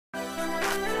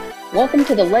Welcome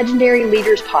to the Legendary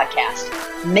Leaders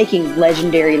Podcast, Making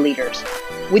Legendary Leaders,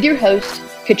 with your host,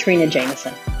 Katrina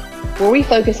Jameson, where we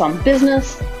focus on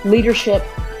business, leadership,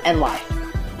 and life.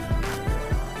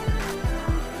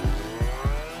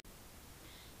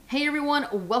 Hey everyone,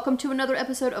 welcome to another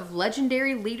episode of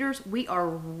Legendary Leaders. We are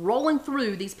rolling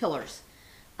through these pillars.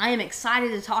 I am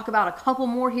excited to talk about a couple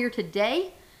more here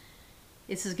today.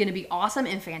 This is going to be awesome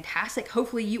and fantastic.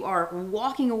 Hopefully you are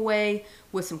walking away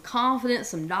with some confidence,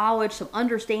 some knowledge, some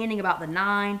understanding about the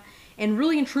 9, and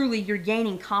really and truly you're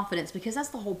gaining confidence, because that's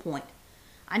the whole point.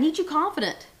 I need you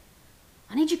confident.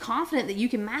 I need you confident that you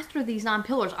can master these 9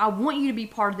 pillars. I want you to be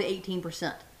part of the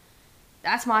 18%.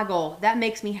 That's my goal. That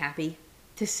makes me happy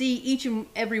to see each and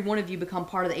every one of you become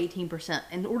part of the 18%.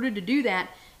 In order to do that,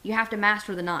 you have to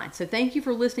master the 9. So thank you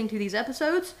for listening to these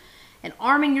episodes and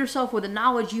arming yourself with the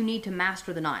knowledge you need to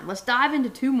master the 9. Let's dive into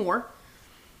 2 more.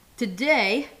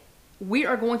 Today, we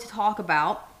are going to talk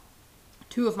about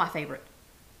 2 of my favorite.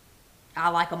 I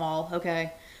like them all,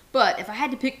 okay? But if I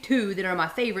had to pick 2 that are my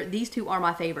favorite, these 2 are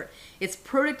my favorite. It's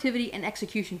productivity and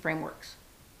execution frameworks.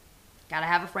 Gotta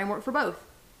have a framework for both.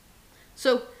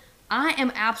 So, I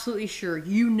am absolutely sure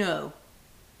you know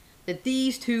that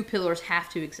these 2 pillars have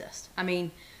to exist. I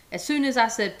mean, as soon as I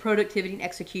said productivity and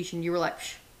execution, you were like,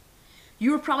 psh.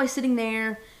 You were probably sitting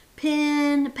there,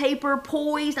 pen, paper,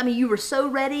 poised. I mean, you were so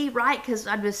ready, right? Because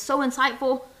I was so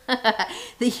insightful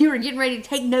that you were getting ready to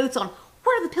take notes on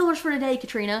what are the pillars for today,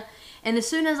 Katrina. And as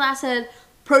soon as I said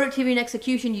productivity and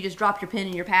execution, you just dropped your pen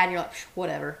and your pad and you're like,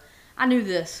 whatever. I knew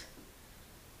this.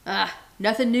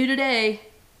 Nothing new today.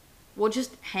 Well,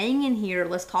 just hang in here.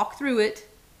 Let's talk through it,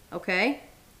 okay?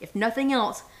 If nothing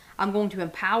else, I'm going to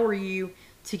empower you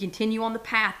to continue on the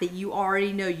path that you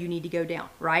already know you need to go down,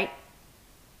 right?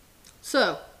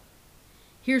 So,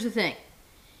 here's the thing.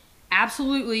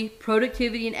 Absolutely,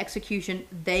 productivity and execution,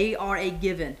 they are a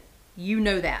given. You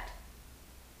know that.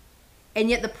 And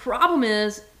yet the problem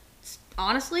is,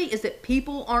 honestly, is that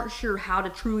people aren't sure how to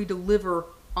truly deliver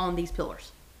on these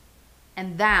pillars.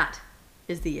 And that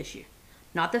is the issue.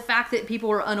 Not the fact that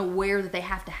people are unaware that they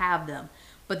have to have them,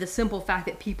 but the simple fact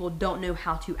that people don't know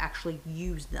how to actually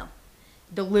use them,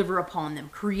 deliver upon them,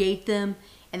 create them,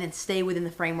 and then stay within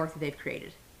the framework that they've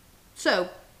created. So,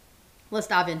 let's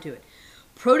dive into it.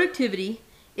 Productivity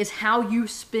is how you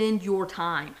spend your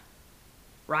time,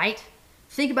 right?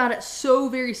 Think about it so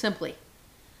very simply.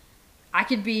 I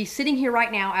could be sitting here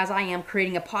right now as I am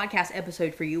creating a podcast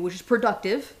episode for you, which is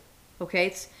productive, okay?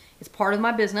 It's part of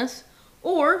my business.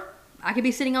 Or I could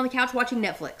be sitting on the couch watching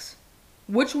Netflix.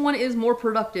 Which one is more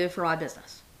productive for my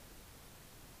business?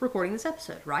 Recording this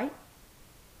episode, right?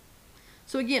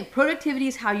 So again, productivity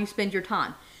is how you spend your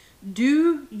time.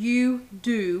 Do you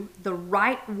do the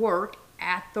right work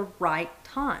at the right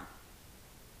time?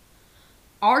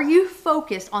 Are you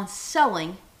focused on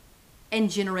selling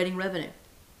and generating revenue?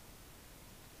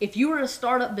 If you are a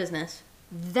startup business,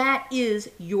 that is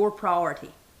your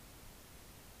priority.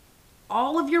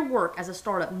 All of your work as a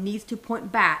startup needs to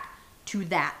point back to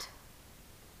that.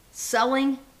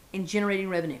 Selling and generating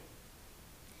revenue.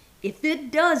 If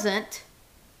it doesn't,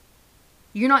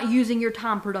 you're not using your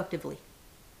time productively.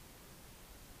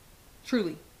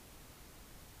 Truly.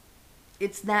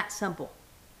 It's that simple.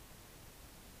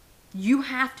 You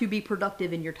have to be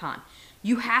productive in your time.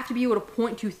 You have to be able to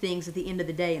point to things at the end of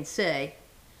the day and say,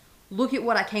 look at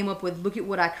what I came up with, look at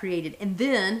what I created. And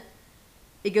then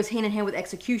it goes hand in hand with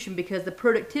execution, because the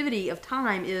productivity of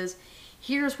time is,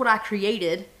 here's what I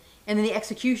created, and then the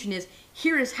execution is,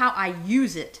 here is how I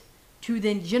use it to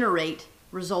then generate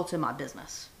results in my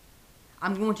business.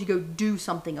 I'm going to go do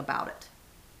something about it.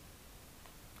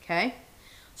 Okay?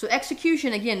 So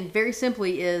execution, again, very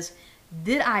simply is,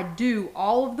 did I do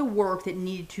all of the work that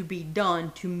needed to be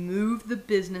done to move the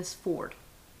business forward?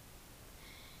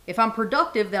 If I'm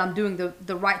productive, then I'm doing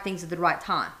the right things at the right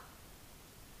time.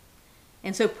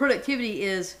 And so productivity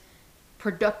is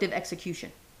productive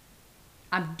execution.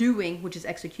 I'm doing, which is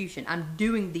execution. I'm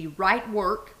doing the right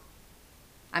work.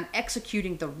 I'm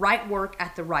executing the right work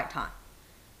at the right time.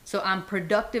 So I'm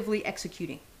productively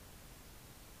executing.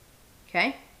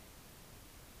 Okay?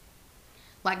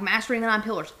 Like mastering the 9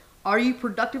 pillars. Are you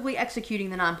productively executing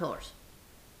the 9 pillars?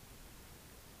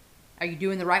 Are you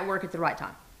doing the right work at the right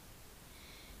time?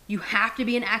 You have to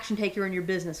be an action taker in your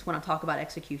business when I talk about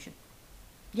execution.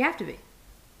 You have to be.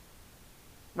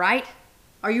 Right?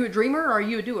 Are you a dreamer or are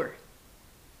you a doer?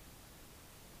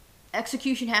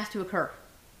 Execution has to occur.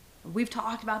 We've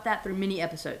talked about that through many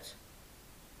episodes.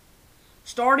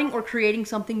 Starting or creating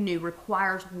something new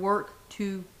requires work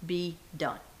to be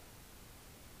done.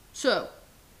 So,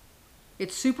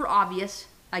 it's super obvious,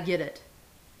 I get it.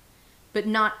 But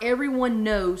not everyone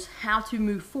knows how to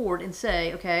move forward and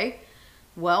say, okay,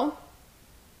 well,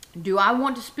 do I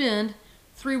want to spend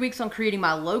 3 weeks on creating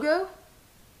my logo?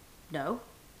 No,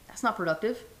 that's not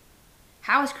productive.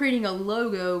 How is creating a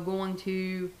logo going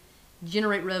to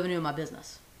generate revenue in my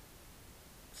business?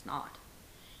 It's not.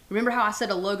 Remember how I said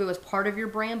a logo is part of your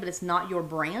brand, but it's not your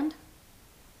brand?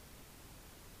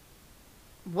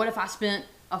 What if I spent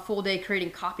a full day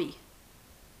creating copy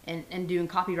and doing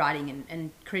copywriting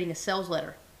and creating a sales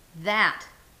letter? That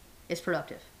is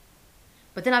productive.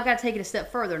 But then I've got to take it a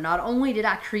step further. Not only did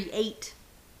I create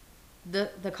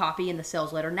the copy and the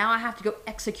sales letter, now I have to go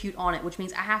execute on it, which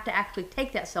means I have to actually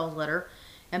take that sales letter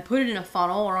and put it in a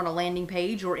funnel or on a landing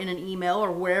page or in an email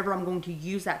or wherever I'm going to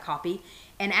use that copy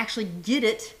and actually get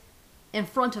it in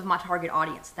front of my target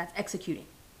audience. That's executing.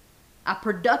 I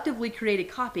productively created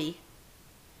copy.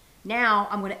 Now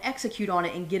I'm going to execute on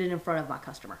it and get it in front of my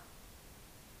customer.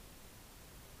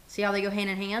 See how they go hand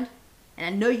in hand? And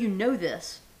I know you know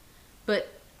this, but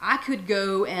I could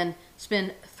go and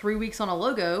spend 3 weeks on a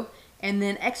logo and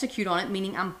then execute on it,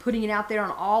 meaning I'm putting it out there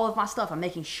on all of my stuff. I'm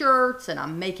making shirts and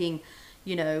I'm making,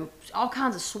 all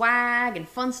kinds of swag and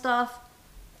fun stuff.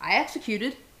 I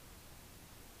executed,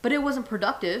 but it wasn't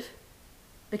productive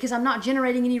because I'm not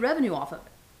generating any revenue off of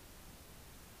it.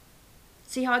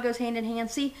 See how it goes hand in hand?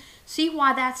 See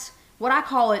why that's what I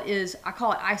call it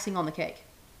icing on the cake.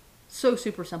 So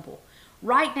super simple.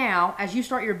 Right now, as you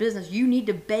start your business, you need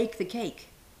to bake the cake.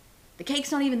 The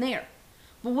cake's not even there.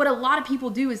 But what a lot of people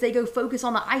do is they go focus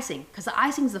on the icing because the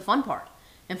icing's the fun part.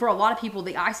 And for a lot of people,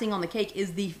 the icing on the cake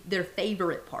is their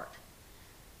favorite part.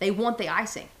 They want the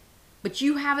icing. But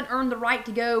you haven't earned the right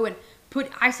to go and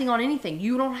put icing on anything.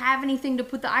 You don't have anything to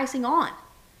put the icing on.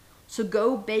 So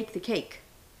go bake the cake.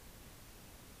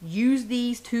 Use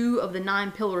these 2 of the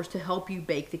 9 pillars to help you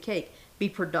bake the cake. Be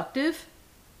productive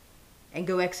and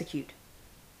go execute.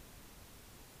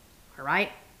 All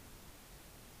right?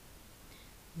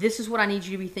 This is what I need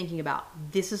you to be thinking about.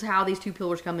 This is how these 2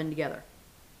 pillars come in together.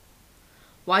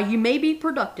 While you may be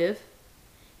productive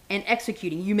and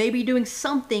executing, you may be doing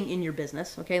something in your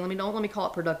business. Okay, don't let me call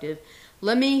it productive.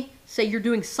 Let me say you're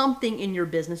doing something in your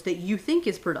business that you think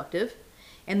is productive,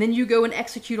 and then you go and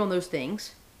execute on those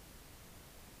things.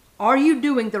 Are you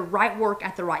doing the right work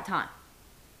at the right time?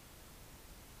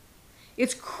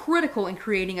 It's critical in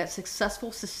creating a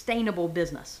successful, sustainable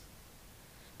business.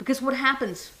 Because what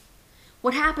happens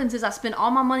is I spend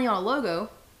all my money on a logo,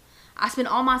 I spend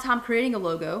all my time creating a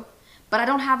logo, but I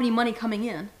don't have any money coming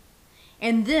in.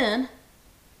 And then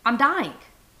I'm dying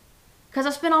because I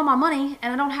spent all my money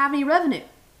and I don't have any revenue.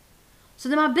 So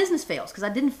then my business fails because I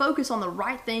didn't focus on the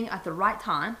right thing at the right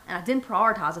time and I didn't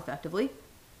prioritize effectively.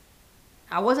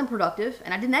 I wasn't productive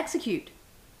and I didn't execute.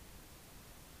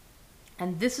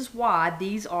 And this is why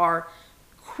these are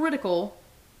critical,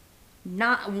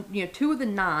 2 of the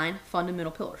 9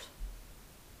 fundamental pillars.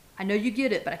 I know you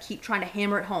get it, but I keep trying to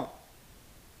hammer it home.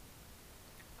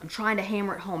 I'm trying to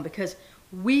hammer it home because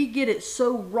we get it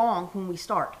so wrong when we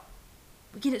start.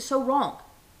 We get it so wrong.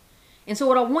 And so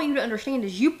what I want you to understand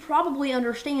is you probably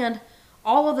understand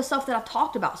all of the stuff that I've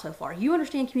talked about so far. You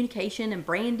understand communication and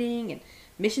branding and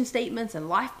mission statements and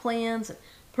life plans and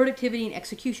productivity and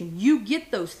execution. You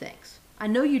get those things. I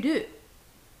know you do.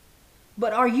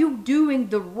 But are you doing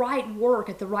the right work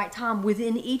at the right time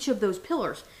within each of those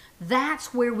pillars?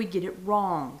 That's where we get it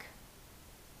wrong.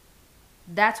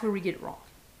 That's where we get it wrong.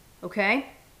 Okay?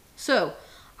 So,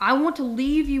 I want to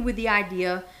leave you with the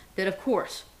idea that, of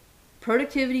course,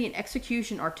 productivity and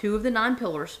execution are 2 of the 9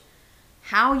 pillars.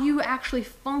 How you actually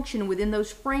function within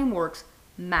those frameworks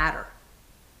matter.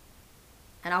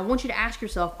 And I want you to ask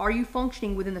yourself, are you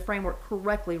functioning within the framework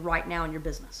correctly right now in your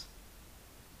business?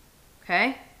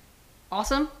 Okay?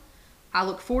 Awesome. I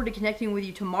look forward to connecting with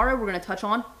you tomorrow. We're going to touch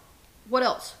on what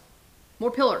else?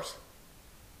 More pillars.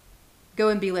 Go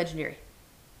and be legendary.